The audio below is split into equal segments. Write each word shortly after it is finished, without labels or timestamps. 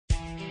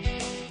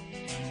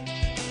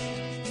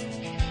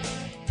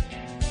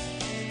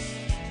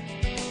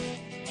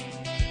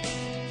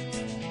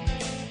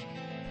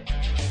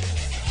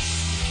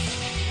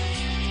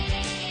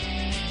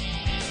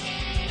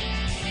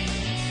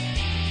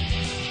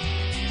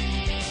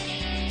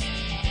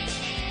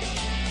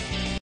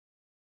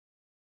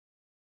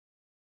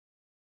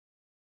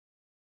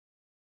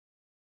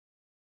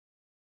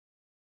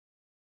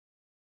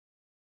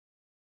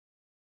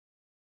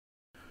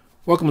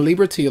Welcome,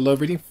 Libra, to your love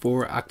reading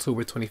for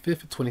October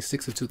 25th,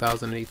 26th of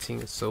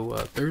 2018. So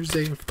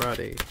Thursday and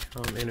Friday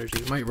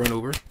energy might run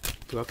over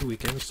throughout the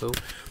weekend. So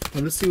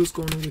let's see what's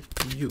going on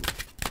with you,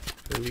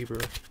 the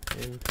Libra,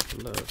 in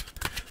love.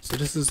 So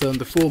this is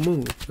the full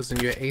moon. It's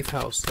in your 8th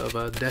house of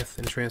death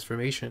and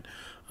transformation.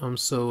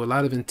 So a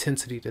lot of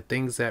intensity, the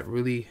things that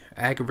really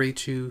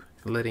aggravate you,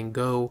 letting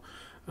go,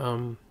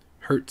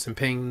 hurts and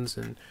pains,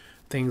 and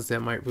things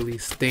that might really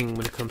sting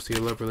when it comes to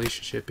your love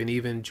relationship, and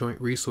even joint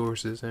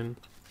resources. And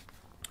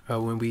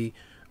when we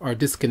are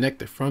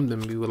disconnected from them,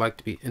 we would like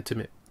to be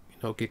intimate,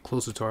 get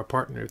closer to our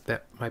partner. If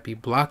that might be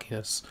blocking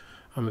us,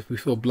 if we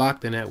feel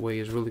blocked in that way,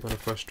 it's really going to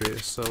frustrate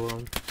us. So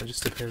it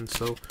just depends.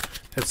 So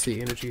that's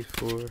the energy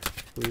for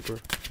Libra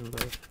in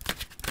love.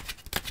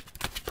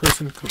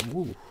 Person,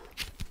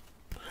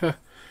 ooh.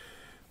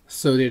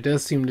 So there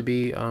does seem to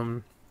be,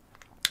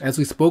 as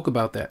we spoke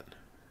about that,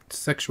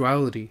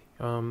 sexuality,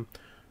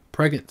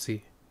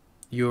 pregnancy,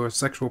 your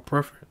sexual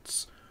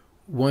preference,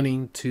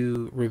 wanting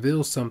to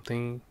reveal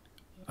something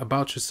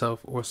about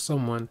yourself or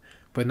someone,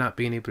 but not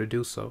being able to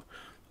do so.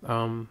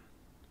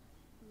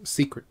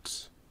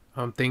 Secrets,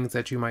 things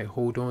that you might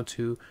hold on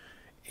to,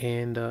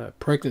 and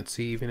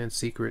pregnancy, even in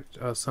secret,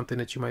 something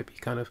that you might be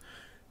kind of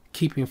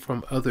keeping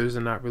from others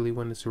and not really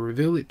wanting to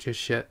reveal it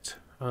just yet,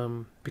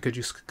 because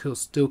you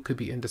still could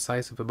be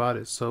indecisive about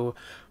it. So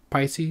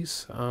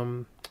Pisces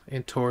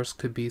and Taurus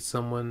could be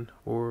someone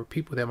or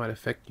people that might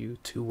affect you.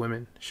 Two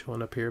women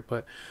showing up here,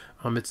 but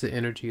it's the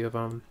energy of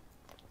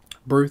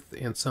birth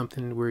and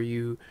something where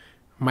you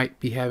might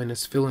be having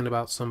this feeling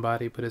about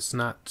somebody, but it's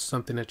not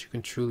something that you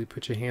can truly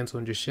put your hands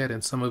on just yet.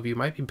 And some of you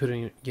might be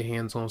putting your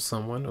hands on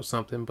someone or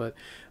something, but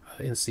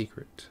in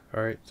secret.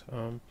 All right.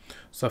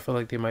 So I feel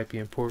like they might be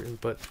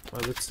important, but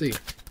let's see.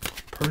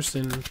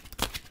 Person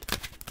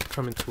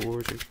coming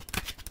towards you.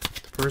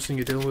 The person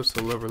you're dealing with is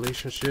a love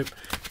relationship.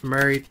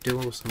 Married,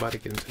 dealing with somebody,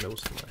 getting to know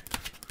somebody.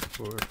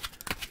 For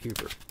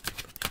Libra.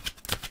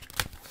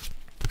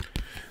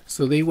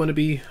 So they want to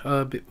be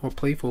a bit more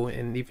playful,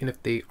 and even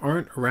if they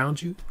aren't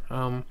around you,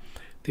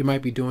 they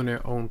might be doing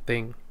their own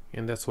thing,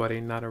 and that's why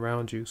they're not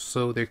around you.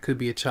 So there could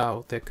be a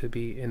child that could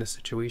be in a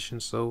situation.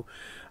 So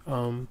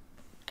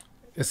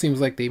it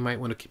seems like they might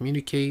want to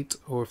communicate,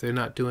 or if they're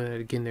not doing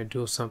it, again, they're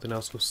doing something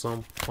else with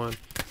someone. For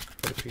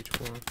the Page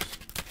of Wands.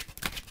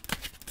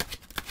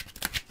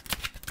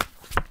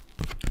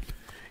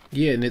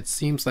 Yeah, and it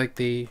seems like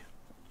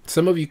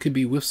some of you could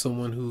be with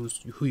someone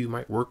who you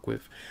might work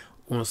with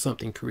on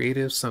something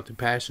creative, something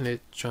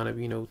passionate, trying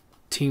to,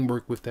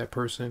 teamwork with that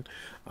person,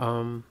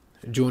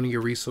 joining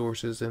your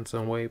resources in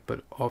some way.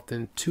 But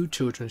often two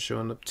children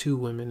showing up, two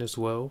women as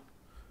well.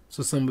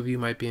 So some of you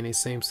might be in a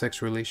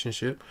same-sex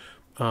relationship.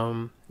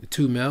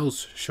 Two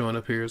males showing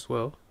up here as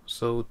well.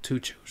 So two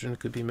children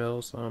could be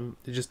males.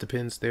 It just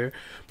depends there.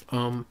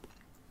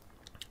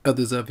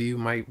 Others of you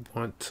might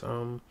want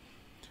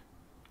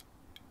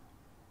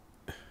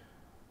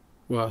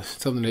well,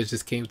 something that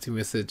just came to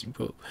me and said,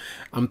 well,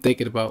 I'm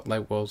thinking about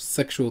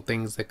sexual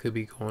things that could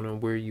be going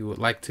on where you would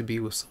like to be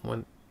with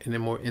someone in a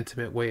more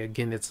intimate way.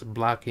 Again, it's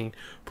blocking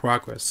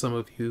progress. Some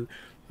of you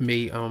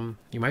may,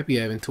 you might be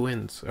having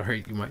twins, or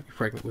you might be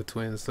pregnant with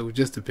twins. So it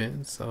just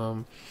depends.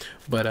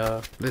 But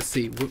let's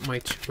see, what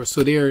might you,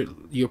 so they're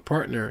your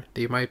partner.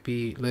 They might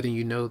be letting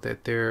you know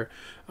that they're,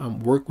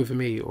 work with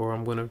me, or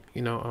I'm going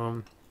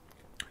to,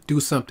 do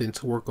something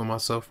to work on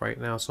myself right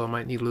now, so I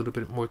might need a little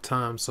bit more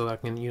time so I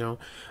can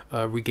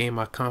regain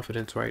my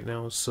confidence right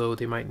now. So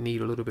they might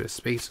need a little bit of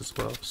space as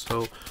well.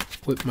 So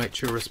what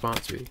might your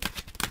response be?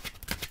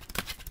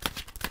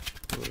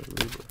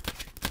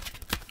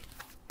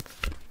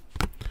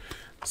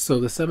 So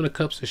the Seven of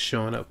Cups is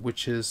showing up,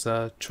 which is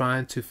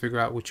trying to figure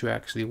out what you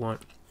actually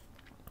want.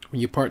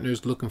 When your partner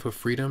is looking for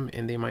freedom,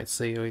 and they might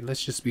say, hey,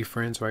 let's just be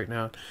friends right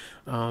now.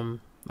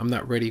 I'm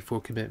not ready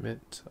for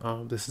commitment.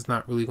 This is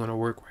not really going to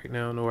work right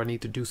now, nor I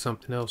need to do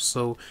something else.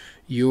 So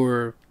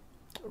your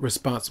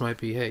response might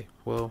be, hey,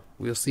 well,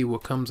 we'll see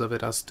what comes of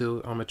it.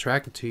 I'm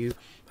attracted to you.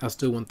 I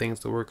still want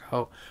things to work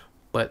out,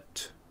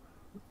 but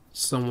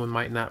someone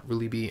might not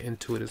really be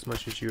into it as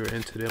much as you're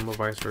into them, or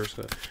vice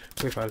versa.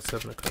 Wait for the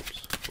Seven of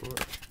Cups for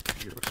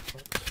your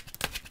response.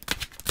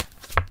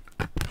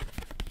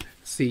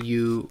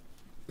 See,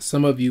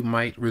 some of you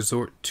might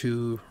resort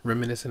to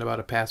reminiscing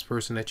about a past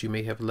person that you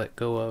may have let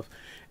go of.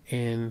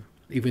 And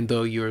even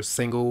though you're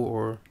single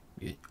or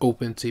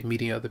open to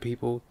meeting other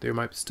people, there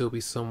might still be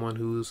someone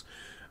who's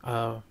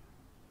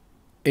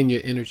in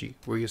your energy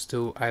where you're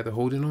still either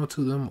holding on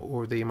to them,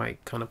 or they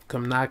might kind of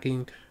come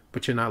knocking,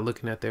 but you're not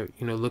looking at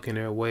looking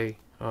their way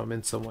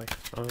in some way.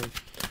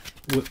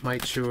 What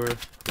might your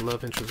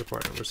love interest or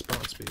partner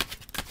response be?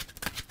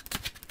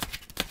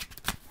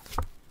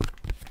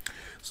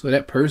 So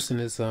that person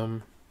is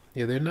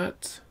yeah, they're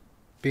not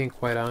being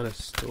quite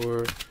honest,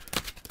 or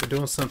they're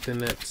doing something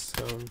that's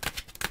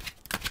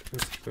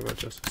let's think about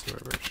justice and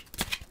reverse.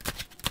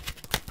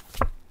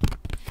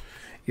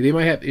 Yeah, they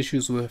might have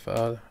issues with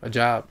a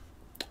job.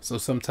 So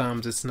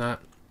sometimes it's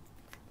not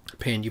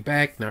paying you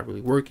back, not really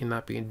working,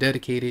 not being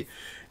dedicated.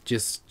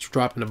 just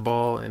dropping the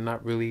ball and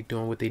not really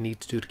doing what they need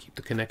to do to keep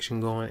the connection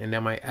going. And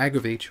that might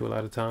aggravate you a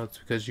lot of times,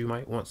 because you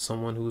might want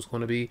someone who's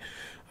going to be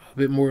a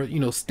bit more,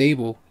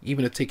 stable,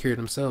 even to take care of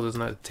themselves. It's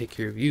not to take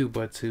care of you,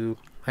 but to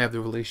have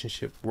the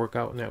relationship work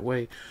out in that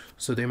way.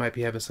 So they might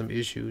be having some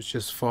issues,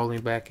 just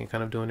falling back and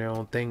kind of doing their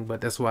own thing.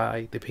 But that's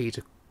why the Page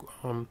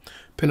of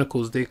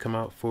Pentacles did come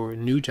out for a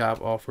new job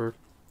offer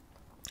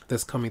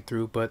that's coming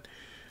through. But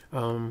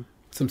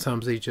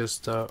sometimes they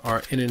just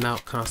are in and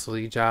out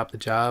constantly, job to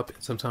job.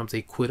 Sometimes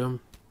they quit them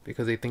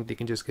because they think they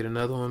can just get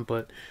another one,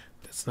 but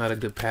that's not a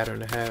good pattern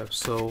to have.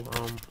 So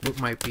what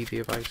might be the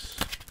advice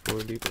for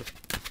Libra?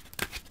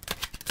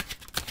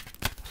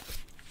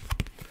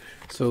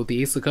 So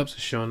the Ace of Cups is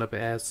showing up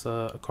as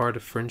a card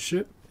of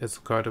friendship, as a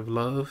card of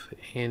love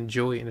and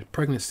joy, and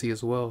pregnancy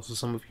as well. So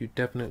some of you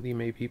definitely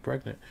may be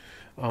pregnant.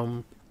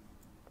 And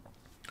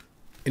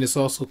it's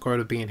also a card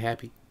of being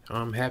happy.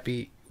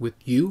 Happy with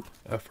you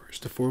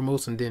first and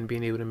foremost, and then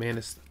being able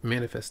to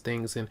manifest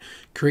things and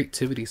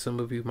creativity. Some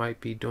of you might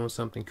be doing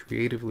something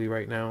creatively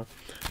right now,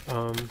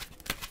 or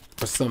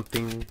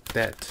something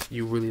that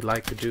you really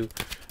like to do.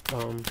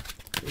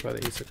 What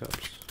about the Ace of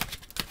Cups?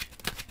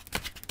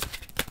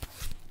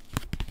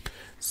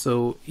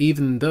 So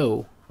even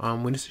though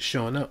when this is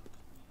showing up,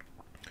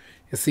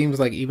 it seems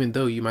like even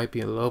though you might be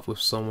in love with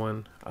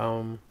someone,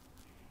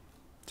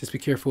 just be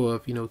careful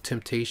of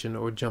temptation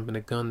or jumping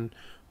the gun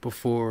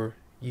before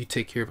you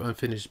take care of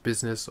unfinished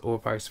business, or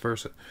vice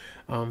versa.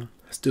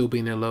 Still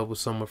being in love with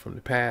someone from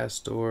the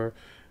past, or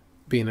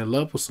being in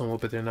love with someone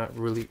but they're not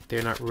ready.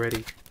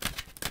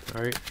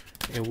 All right,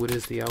 and what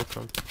is the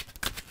outcome?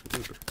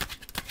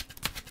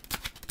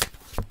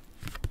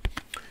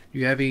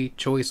 You have a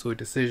choice or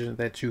decision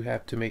that you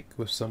have to make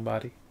with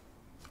somebody.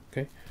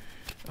 Okay.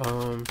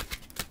 You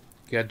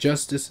got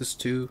Justice is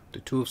 2, the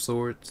 2 of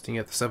Swords, then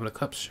you have the 7 of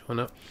Cups showing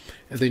up,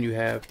 and then you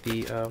have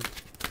the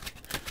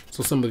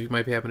so some of you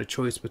might be having a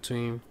choice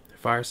between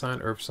fire sign,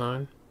 earth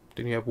sign,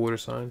 then you have water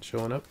sign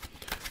showing up.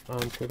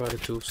 What about the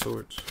 2 of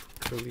Swords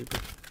for Libra?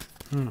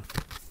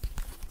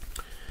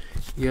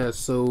 Yeah,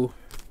 so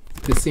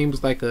it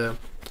seems like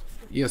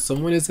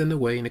someone is in the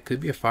way, and it could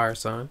be a fire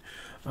sign.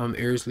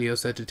 Aries, Leo,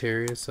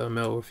 Sagittarius,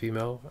 male or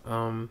female.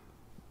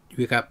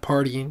 You got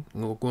partying,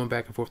 going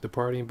back and forth to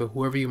partying, but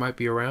whoever you might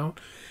be around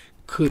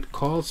could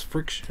cause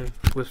friction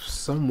with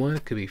someone.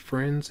 It could be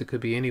friends, it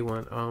could be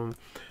anyone.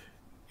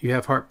 You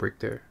have heartbreak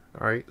there.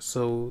 All right,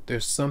 so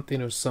there's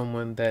something or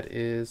someone that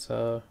is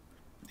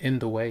in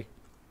the way,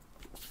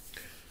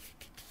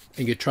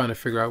 and you're trying to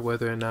figure out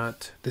whether or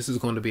not this is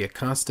going to be a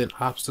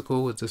constant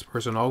obstacle. Is this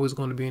person always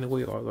going to be in the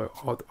way, or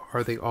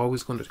are they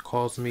always going to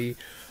cause me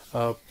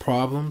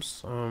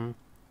problems?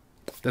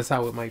 That's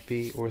how it might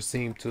be, or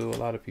seem to a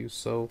lot of you.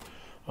 So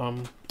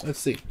let's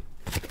see,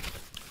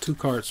 2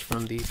 cards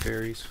from the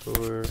fairies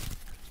for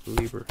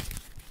Libra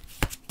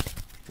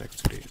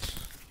next 2 days.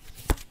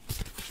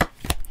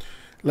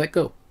 Let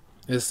go.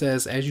 It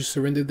says, as you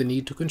surrender the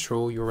need to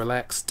control, your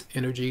relaxed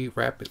energy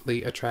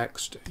rapidly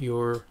attracts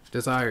your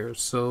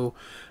desires. So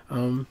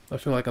I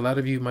feel like a lot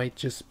of you might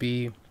just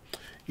be,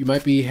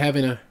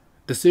 having a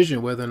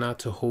decision whether or not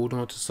to hold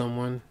on to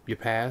someone, your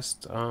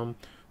past,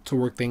 to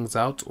work things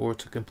out, or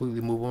to completely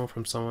move on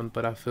from someone.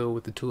 But I feel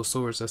with the 2 of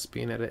Swords, that's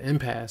being at an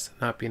impasse,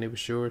 not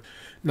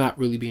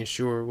really being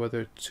sure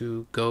whether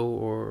to go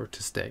or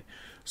to stay.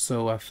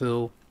 So I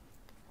feel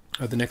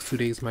the next 2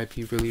 days might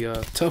be really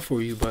tough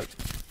for you, but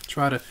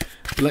try to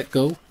let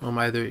go.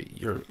 Either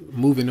you're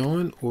moving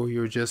on, or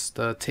you're just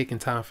taking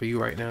time for you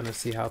right now to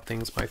see how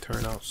things might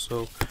turn out.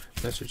 So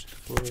message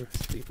for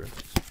Libra.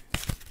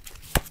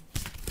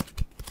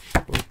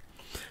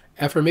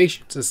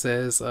 Affirmations. It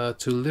says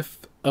to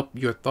lift up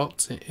your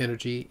thoughts and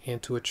energy, and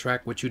to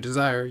attract what you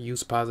desire,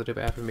 use positive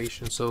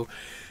affirmations. So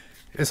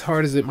as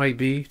hard as it might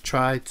be,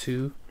 try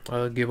to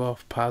give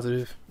off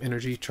positive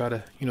energy. Try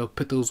to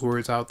put those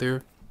words out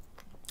there,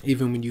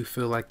 even when you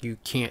feel like you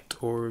can't,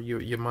 or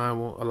your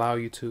mind won't allow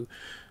you to.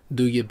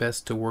 Do your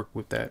best to work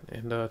with that,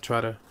 and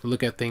try to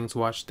look at things,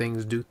 watch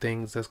things, do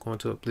things that's going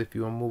to uplift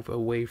you and move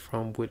away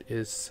from what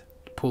is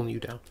pulling you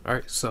down. All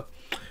right, so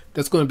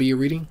that's going to be your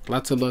reading.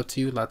 Lots of love to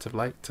you, lots of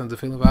light, tons of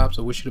feeling vibes.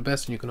 I wish you the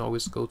best, and you can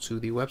always go to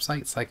the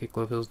website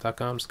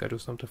psychicloveheals.com. Schedule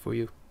something for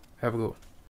you. Have a good one.